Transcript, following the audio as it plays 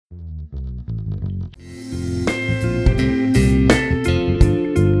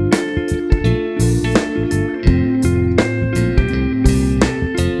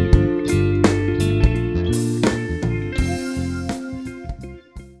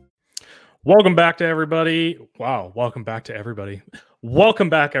Welcome back to everybody. Wow, welcome back to everybody. Welcome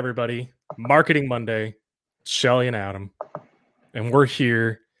back, everybody. Marketing Monday, Shelly and Adam. And we're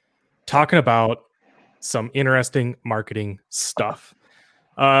here talking about some interesting marketing stuff.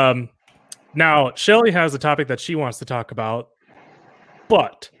 Now, Shelly has a topic that she wants to talk about,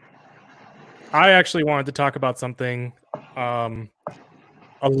 but I actually wanted to talk about something a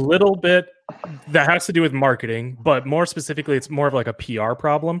little bit that has to do with marketing, but more specifically, it's more of like a PR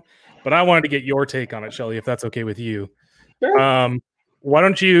problem. But I wanted to get your take on it, Shelly, if that's okay with you. Sure. Why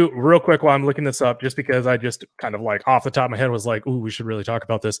don't you, real quick, while I'm looking this up, just because I just kind of like off the top of my head was like, ooh, we should really talk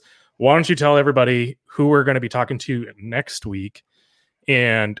about this. Why don't you tell everybody who we're going to be talking to next week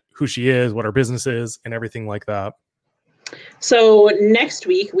and who she is, what her business is, and everything like that? So next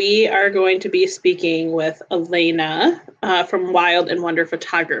week, we are going to be speaking with Elena from Wild and Wonder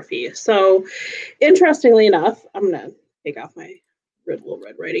Photography. So interestingly enough, I'm going to take off my little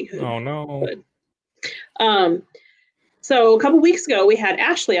Red Riding Hood. Oh, no. So a couple weeks ago, we had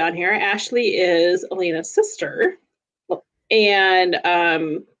Ashley on here. Ashley is Elena's sister. And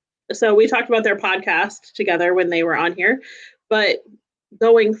so we talked about their podcast together when they were on here. But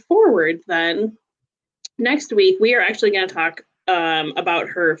going forward then, next week, we are actually going to talk about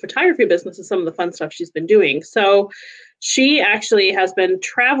her photography business and some of the fun stuff she's been doing. So she actually has been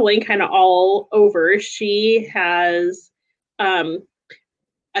traveling kind of all over. She has,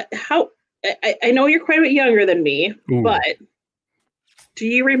 I know you're quite a bit younger than me, Ooh. but do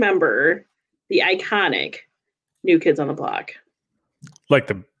you remember the iconic New Kids on the Block? Like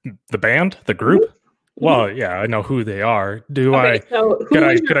the band, the group? Mm-hmm. Well, yeah, I know who they are. So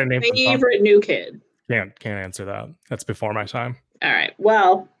could I name favorite new kid? Can't answer that. That's before my time. All right.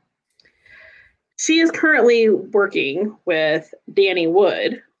 Well, she is currently working with Danny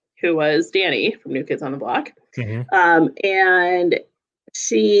Wood, who was Danny from New Kids on the Block. Mm-hmm. And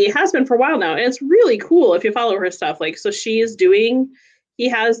she has been for a while now. And it's really cool if you follow her stuff. Like, so he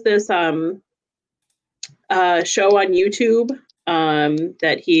has this show on YouTube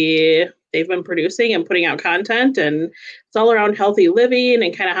that they've been producing and putting out content, and it's all around healthy living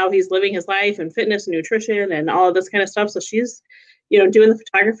and kind of how he's living his life and fitness and nutrition and all of this kind of stuff. So she's, doing the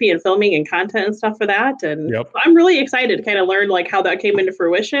photography and filming and content and stuff for that. And I'm really excited to kind of learn like how that came into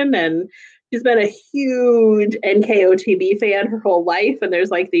fruition. And she's been a huge NKOTB fan her whole life. And there's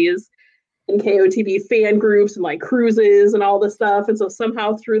like these NKOTB fan groups and like cruises and all this stuff. And so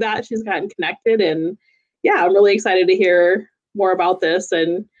somehow through that, she's gotten connected. And yeah, I'm really excited to hear more about this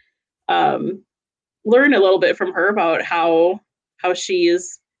and learn a little bit from her about how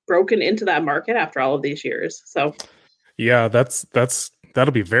she's broken into that market after all of these years. So yeah,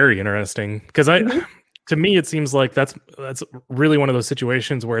 that'll be very interesting because to me it seems like that's really one of those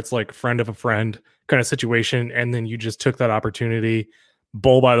situations where it's like friend of a friend kind of situation, and then you just took that opportunity,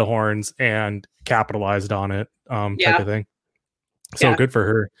 bull by the horns, and capitalized on it, type of thing. So good for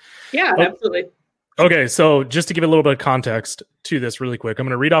her. Yeah, absolutely. Okay, so just to give a little bit of context to this really quick, I'm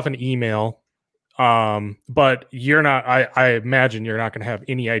going to read off an email, but you're not, I imagine you're not going to have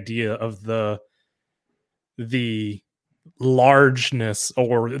any idea of the largeness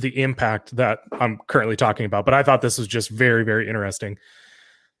or the impact that I'm currently talking about, but I thought this was just very, very interesting.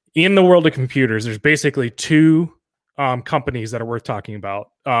 In the world of computers, there's basically two companies that are worth talking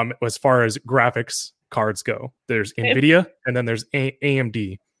about as far as graphics cards go. There's NVIDIA and then there's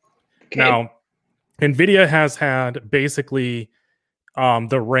AMD. Okay. Now, NVIDIA has had basically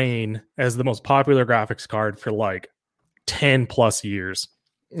the reign as the most popular graphics card for like 10 plus years.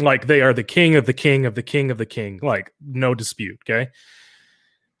 Like they are the king of the king of the king of the king, like no dispute. Okay.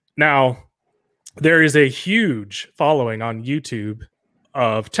 Now, there is a huge following on YouTube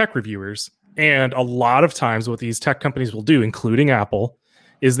of tech reviewers. And a lot of times what these tech companies will do, including Apple,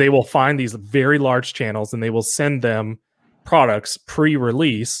 is they will find these very large channels and they will send them products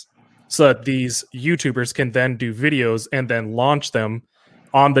pre-release so that these YouTubers can then do videos and then launch them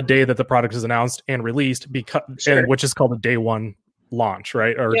on the day that the product is announced and released, which is called a day one launch,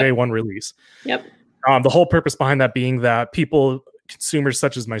 right? Or day one release. Yep. The whole purpose behind that being that consumers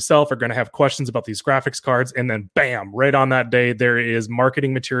such as myself are going to have questions about these graphics cards, and then bam, right on that day, there is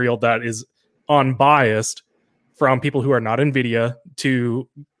marketing material that is unbiased from people who are not NVIDIA to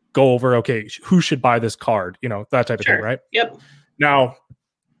go over, okay, who should buy this card? That type of thing, right? Yep. Now,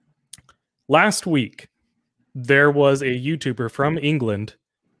 last week, there was a YouTuber from England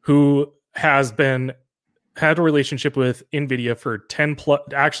who had a relationship with NVIDIA for 10 plus,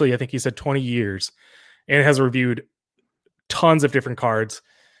 actually, I think he said 20 years, and has reviewed tons of different cards.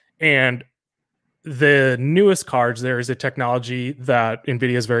 And the newest cards, there is a technology that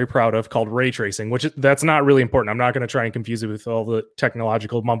NVIDIA is very proud of called ray tracing, which that's not really important. I'm not going to try and confuse it with all the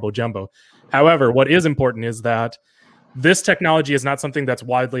technological mumbo jumbo. However, what is important is that this technology is not something that's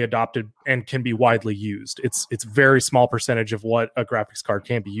widely adopted and can be widely used. It's very small percentage of what a graphics card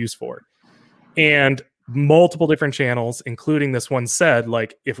can be used for. And multiple different channels, including this one, said,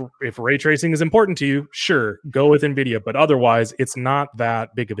 like, if ray tracing is important to you, sure, go with NVIDIA, but otherwise it's not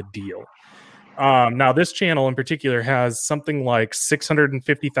that big of a deal. Now, this channel in particular has something like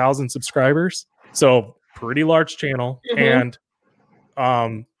 650,000 subscribers, so pretty large channel, and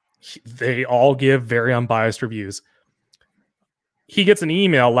they all give very unbiased reviews. He gets an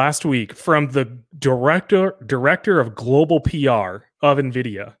email last week from the director of global PR of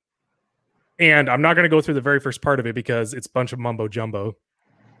NVIDIA, and I'm not going to go through the very first part of it because it's a bunch of mumbo jumbo.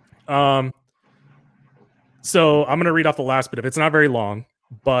 So I'm going to read off the last bit of it. It's not very long,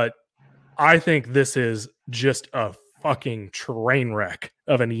 but I think this is just a fucking train wreck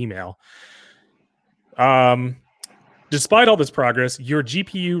of an email. Despite all this progress, your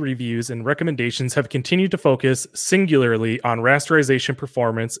GPU reviews and recommendations have continued to focus singularly on rasterization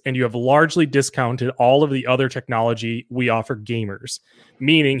performance, and you have largely discounted all of the other technology we offer gamers.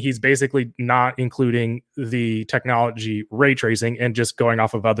 Meaning he's basically not including the technology ray tracing and just going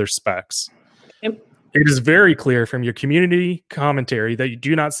off of other specs. Yep. It is very clear from your community commentary that you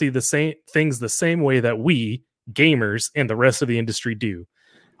do not see the same things the same way that we, gamers, and the rest of the industry do.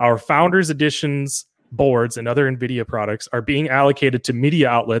 Our founders' editions, boards, and other NVIDIA products are being allocated to media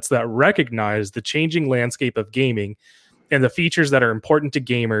outlets that recognize the changing landscape of gaming and the features that are important to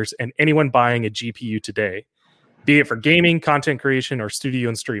gamers and anyone buying a GPU today, be it for gaming, content creation, or studio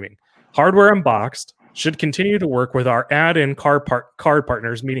and streaming. Hardware Unboxed should continue to work with our add-in card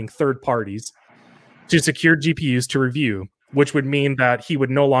partners, meaning third parties, to secure GPUs to review, which would mean that he would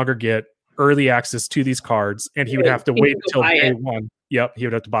no longer get early access to these cards, and he would have to wait until day one. Yep, he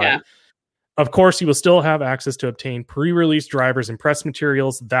would have to buy it. Of course, he will still have access to obtain pre-release drivers and press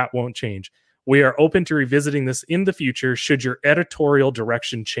materials. That won't change. We are open to revisiting this in the future should your editorial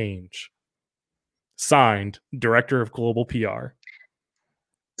direction change. Signed, Director of Global PR.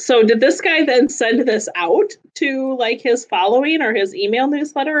 So did this guy then send this out to like his following or his email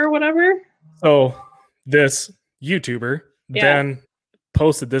newsletter or whatever? So this YouTuber then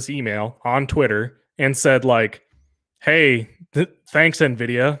posted this email on Twitter and said, like, hey, thanks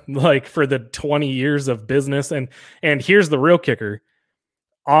NVIDIA, like, for the 20 years of business. And here's the real kicker.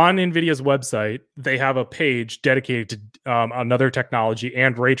 On NVIDIA's website, they have a page dedicated to another technology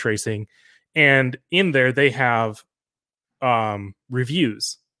and ray tracing. And in there, they have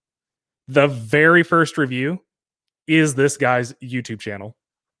reviews. The very first review is this guy's YouTube channel,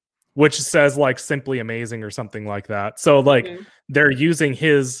 which says like simply amazing or something like that. So like they're using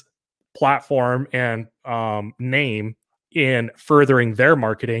his platform and name in furthering their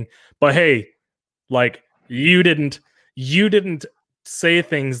marketing. But hey, like you didn't say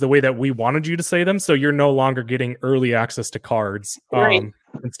things the way that we wanted you to say them, so you're no longer getting early access to cards and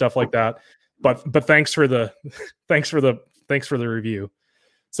stuff like that. But thanks for the review.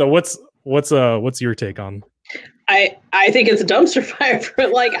 So what's your take on? I think it's a dumpster fire.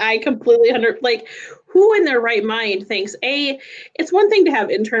 Like, I completely who in their right mind thinks, it's one thing to have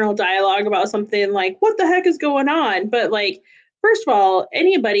internal dialogue about something like, what the heck is going on? But like, first of all,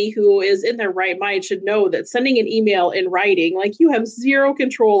 anybody who is in their right mind should know that sending an email in writing, like, you have zero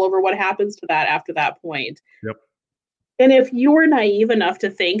control over what happens to that after that point. Yep. And if you're naive enough to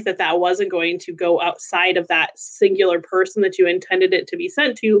think that that wasn't going to go outside of that singular person that you intended it to be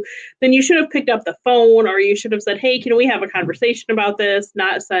sent to, then you should have picked up the phone, or you should have said, hey, can we have a conversation about this?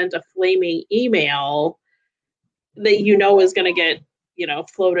 Not sent a flaming email that you know is going to get,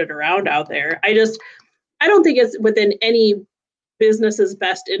 floated around out there. I don't think it's within any business's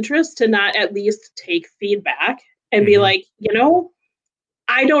best interest to not at least take feedback and be like,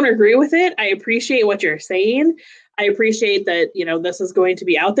 I don't agree with it. I appreciate what you're saying. I appreciate that, this is going to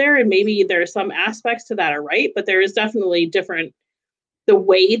be out there, and maybe there are some aspects to that are right, but there is definitely different. The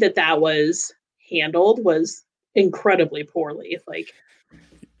way that was handled was incredibly poorly.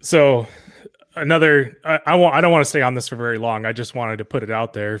 So another, I don't want to stay on this for very long. I just wanted to put it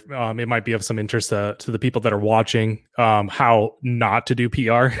out there. It might be of some interest to the people that are watching, how not to do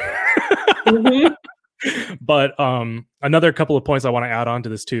PR. But another couple of points I want to add on to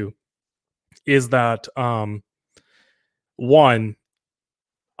this too is that one,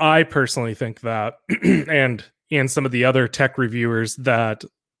 I personally think that, and some of the other tech reviewers that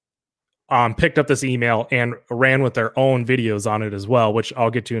picked up this email and ran with their own videos on it as well, which I'll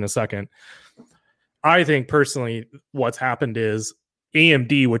get to in a second. I think personally what's happened is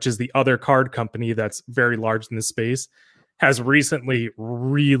AMD, which is the other card company that's very large in this space, has recently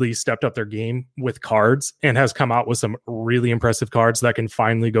really stepped up their game with cards and has come out with some really impressive cards that can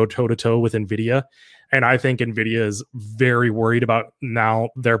finally go toe to toe with NVIDIA. And I think NVIDIA is very worried about now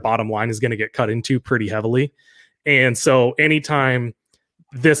their bottom line is going to get cut into pretty heavily. And so anytime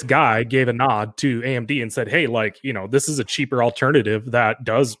this guy gave a nod to AMD and said, hey, like, you know, this is a cheaper alternative that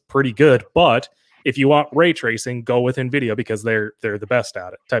does pretty good, but if you want ray tracing, go with NVIDIA because they're the best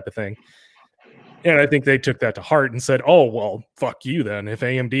at it, type of thing. And I think they took that to heart and said, oh, well, fuck you then. If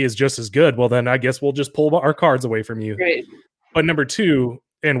AMD is just as good, well, then I guess we'll just pull our cards away from you. Right. But number two,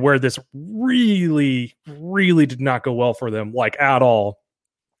 and where this really, really did not go well for them, like at all,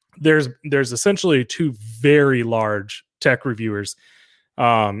 there's essentially two very large tech reviewers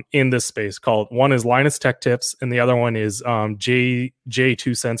in this space called, one is Linus Tech Tips and the other one is J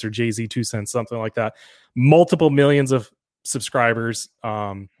 2 cents or JZ 2 cents, something like that. Multiple millions of subscribers.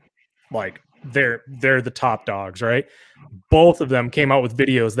 Like they're the top dogs, right? Both of them came out with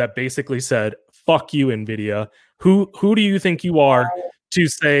videos that basically said, fuck you, NVIDIA. Who do you think you are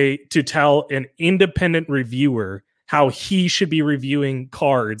to tell an independent reviewer how he should be reviewing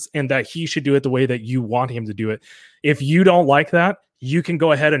cards and that he should do it the way that you want him to do it? If you don't like that, you can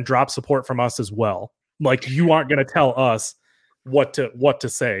go ahead and drop support from us as well. Like, you aren't going to tell us what to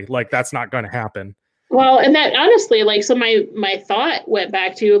say. Like, that's not going to happen. Well, and that honestly, like, so my thought went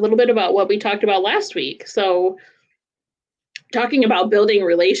back to a little bit about what we talked about last week. So talking about building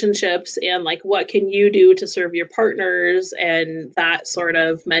relationships and like, what can you do to serve your partners and that sort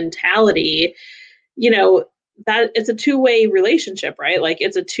of mentality, you know, that it's a two-way relationship, right? Like,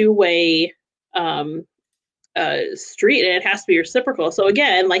 it's a two-way street, and it has to be reciprocal. So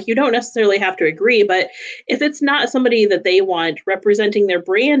again, like, you don't necessarily have to agree, but if it's not somebody that they want representing their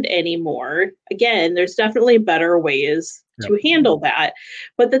brand anymore, again, there's definitely better ways to handle that.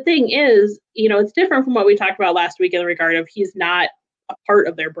 But the thing is, you know, it's different from what we talked about last week in the regard of he's not a part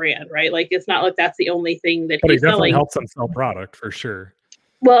of their brand, right? Like, it's not like that's the only thing that but he's definitely selling. Helps them sell product for sure.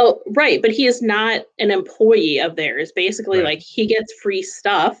 Well, right, but he is not an employee of theirs. Basically, right. Like, he gets free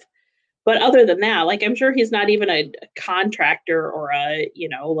stuff. But other than that, like, I'm sure he's not even a contractor or you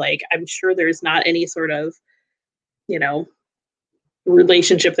know, like, I'm sure there's not any sort of, you know,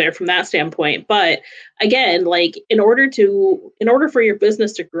 relationship there from that standpoint. But again, like, in order for your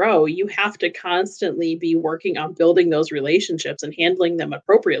business to grow, you have to constantly be working on building those relationships and handling them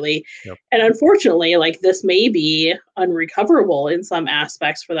appropriately. Yep. And unfortunately, like, this may be unrecoverable in some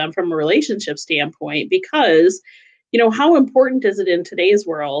aspects for them from a relationship standpoint, because, you know, how important is it in today's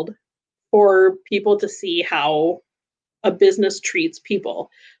world for people to see how a business treats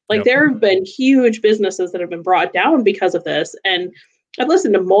people? Like, there have been huge businesses that have been brought down because of this. And I've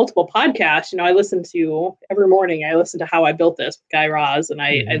listened to multiple podcasts. You know, I listen to every morning, I listen to How I Built This, Guy Raz, and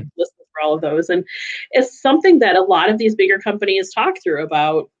I listen for all of those. And it's something that a lot of these bigger companies talk through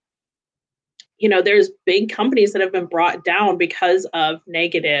about. You know, there's big companies that have been brought down because of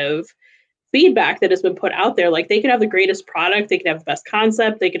negative feedback that has been put out there. Like, they could have the greatest product, they could have the best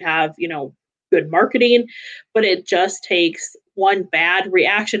concept, they could have, you know, good marketing, but it just takes one bad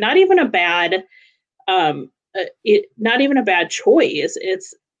reaction, not even a bad choice.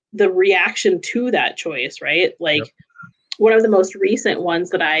 It's the reaction to that choice, right? Like, one of the most recent ones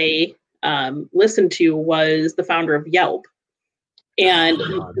that I listened to was the founder of Yelp. And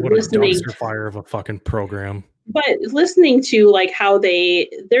what a dumpster fire of a fucking program. But listening to like how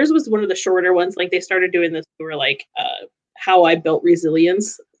theirs was one of the shorter ones. Like, they started doing this, they were like How I Built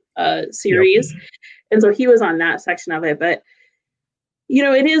Resilience series. And so he was on that section of it. But, you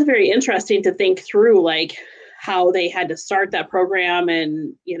know, it is very interesting to think through like how they had to start that program,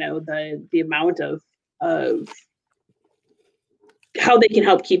 and, you know, the amount of how they can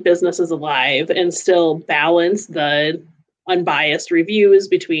help keep businesses alive and still balance the unbiased reviews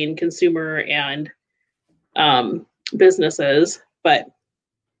between consumer and businesses. But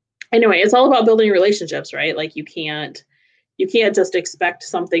anyway, it's all about building relationships, right? Like, you can't just expect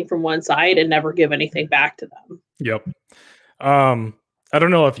something from one side and never give anything back to them. Yep. I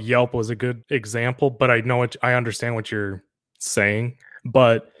don't know if Yelp was a good example, but I understand what you're saying.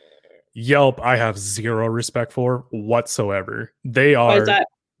 But Yelp, I have zero respect for whatsoever. They are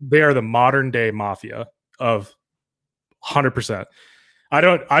the modern day mafia of 100%. I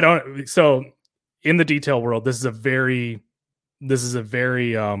don't. So in the detail world, this is a very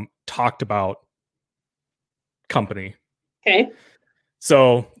talked about company. Okay.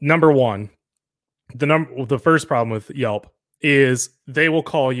 So number one, the first problem with Yelp is they will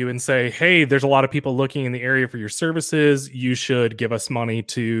call you and say, hey, there's a lot of people looking in the area for your services. You should give us money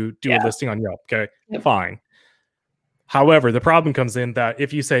to do a listing on Yelp. Okay, fine. However, the problem comes in that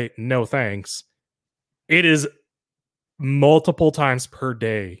if you say no thanks, it is multiple times per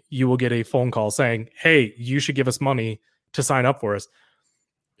day you will get a phone call saying, hey, you should give us money to sign up for us.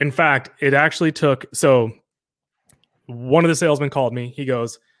 In fact, it actually took, so one of the salesmen called me. He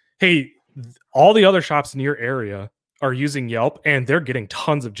goes, hey, all the other shops in your area are using Yelp and they're getting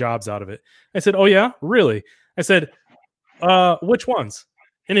tons of jobs out of it. I said, oh yeah, really? I said, which ones?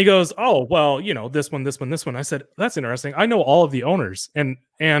 And he goes, oh, well, you know, this one, this one, this one. I said, that's interesting. I know all of the owners, and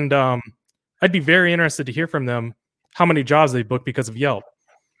I'd be very interested to hear from them how many jobs they booked because of Yelp.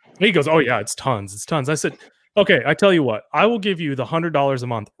 And he goes, oh yeah, it's tons. It's tons. I said, okay, I tell you what, I will give you the $100 a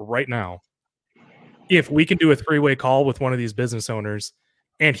month right now if we can do a 3-way call with one of these business owners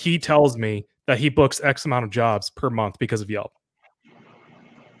and he tells me that he books X amount of jobs per month because of Yelp.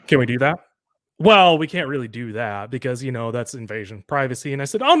 Can we do that? Well, we can't really do that because, you know, that's invasion of privacy. And I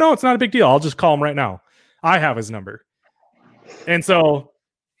said, oh no, it's not a big deal. I'll just call him right now. I have his number. And so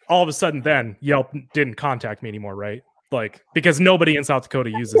all of a sudden then Yelp didn't contact me anymore, right? Like, because nobody in South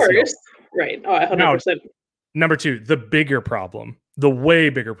Dakota uses Yelp. Right. Oh, 100%. Now, number two, the bigger problem, the way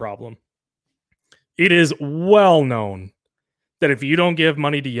bigger problem. It is well known that if you don't give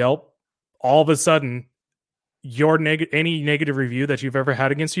money to Yelp, all of a sudden your any negative review that you've ever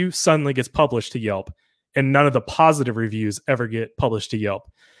had against you suddenly gets published to Yelp, and none of the positive reviews ever get published to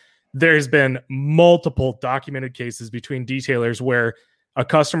Yelp. There's been multiple documented cases between detailers where a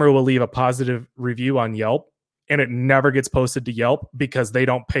customer will leave a positive review on Yelp and it never gets posted to Yelp because they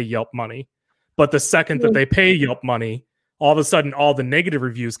don't pay Yelp money. But the second that they pay Yelp money, all of a sudden all the negative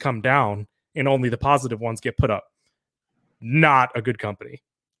reviews come down and only the positive ones get put up. Not a good company.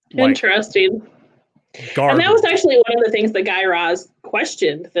 Interesting. Garbage. And that was actually one of the things that Guy Raz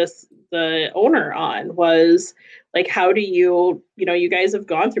questioned the owner on was like, how do you guys have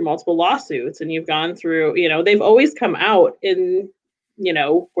gone through multiple lawsuits and you've gone through, they've always come out in,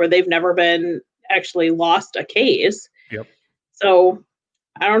 where they've never been actually lost a case. Yep. So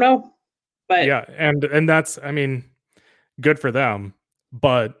I don't know, but yeah. And that's, I mean, good for them,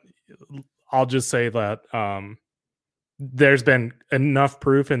 but I'll just say that, there's been enough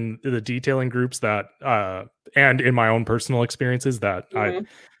proof in the detailing groups that, and in my own personal experiences that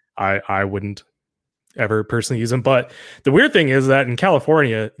I wouldn't ever personally use them. But the weird thing is that in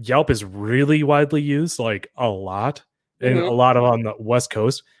California, Yelp is really widely used, like a lot, and a lot of on the West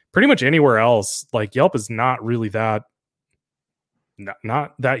Coast. Pretty much anywhere else, like Yelp is not really that.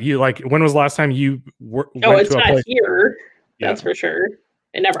 Not that you like. When was the last time you went it's to a not place? here. Yeah. That's for sure.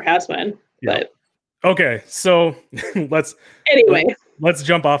 It never has been. Yeah. But okay, so let's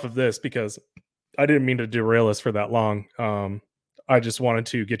jump off of this because I didn't mean to derail us for that long. I just wanted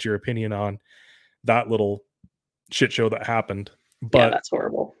to get your opinion on that little shit show that happened. But yeah, that's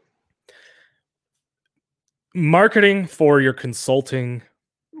horrible. Marketing for your consulting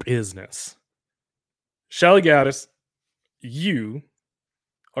business. Shelly Gaddis, you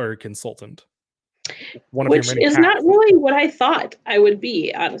are a consultant. Which is not really what I thought I would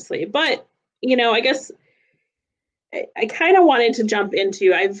be, honestly. But I guess I kind of wanted to jump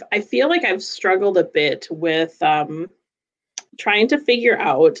into, I feel like I've struggled a bit with trying to figure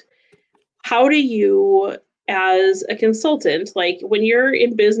out how do you, as a consultant, like when you're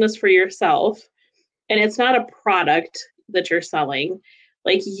in business for yourself and it's not a product that you're selling,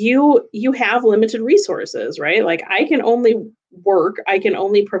 like you have limited resources, right? Like I can only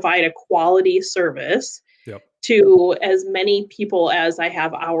provide a quality service to as many people as I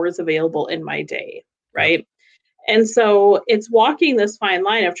have hours available in my day, right? Yep. And so it's walking this fine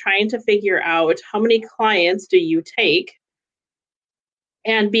line of trying to figure out how many clients do you take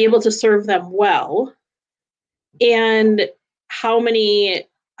and be able to serve them well, and how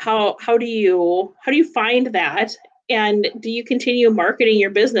do you find that, and do you continue marketing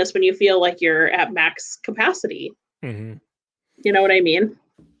your business when you feel like you're at max capacity? Mm-hmm. You know what I mean?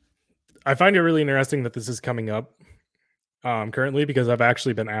 I find it really interesting that this is coming up currently because I've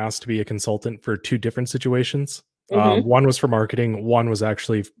actually been asked to be a consultant for 2 different situations. One was for marketing. One was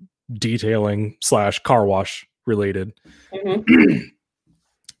actually detailing / car wash related.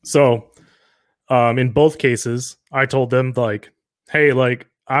 So in both cases, I told them like, hey, like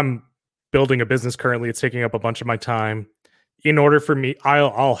I'm building a business currently. It's taking up a bunch of my time. In order for me,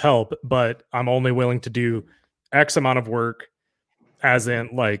 I'll help, but I'm only willing to do X amount of work. As in,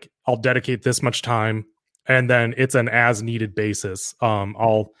 like, I'll dedicate this much time, and then it's an as needed basis.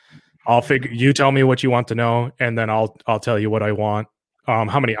 I'll figure. You tell me what you want to know, and then I'll tell you what I want.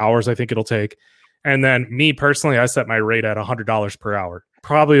 How many hours I think it'll take, and then me personally, I set my rate at $100 per hour.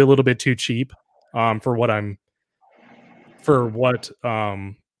 Probably a little bit too cheap for what I'm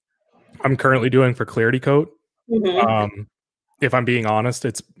currently doing for Clarity Coat. Mhm. If I'm being honest,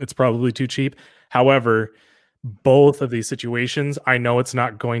 it's probably too cheap. However, both of these situations, I know it's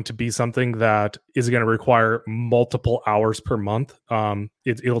not going to be something that is going to require multiple hours per month.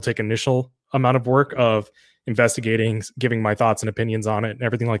 It'll take initial amount of work of investigating, giving my thoughts and opinions on it, and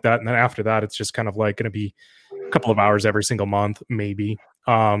everything like that. And then after that, it's just kind of like going to be a couple of hours every single month, maybe.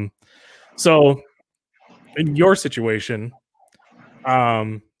 So in your situation,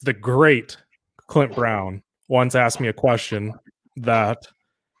 the great Clint Brown once asked me a question that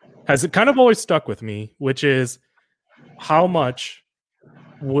has kind of always stuck with me, which is how much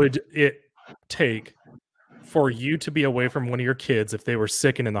would it take for you to be away from one of your kids if they were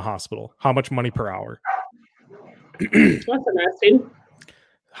sick and in the hospital? How much money per hour? That's interesting.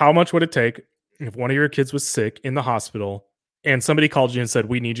 How much would it take if one of your kids was sick in the hospital and somebody called you and said,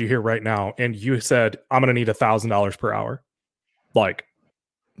 "We need you here right now," and you said, "I'm going to need $1,000 per hour"? Like,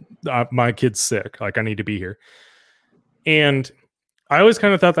 my kid's sick. Like, I need to be here. And I always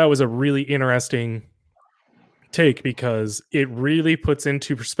kind of thought that was a really interesting take because it really puts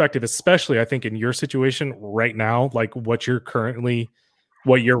into perspective, especially I think in your situation right now, like what your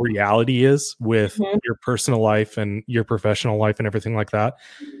reality is with your personal life and your professional life and everything like that.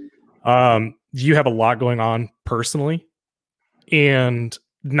 You have a lot going on personally, and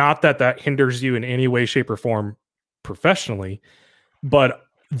not that hinders you in any way, shape, or form professionally, but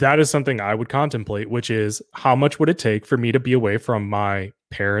that is something I would contemplate, which is how much would it take for me to be away from my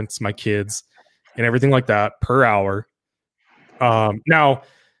parents, my kids, and everything like that per hour. Now,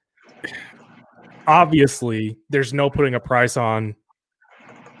 obviously, there's no putting a price on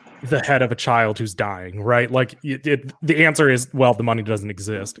the head of a child who's dying, right? Like, the answer is, well, the money doesn't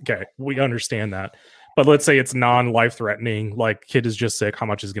exist. Okay, we understand that. But let's say it's non-life threatening, like kid is just sick, how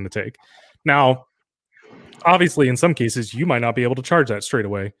much is it going to take? Now, obviously, in some cases, you might not be able to charge that straight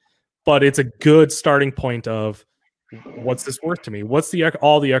away, but it's a good starting point of what's this worth to me? What's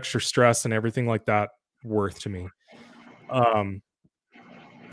all the extra stress and everything like that worth to me?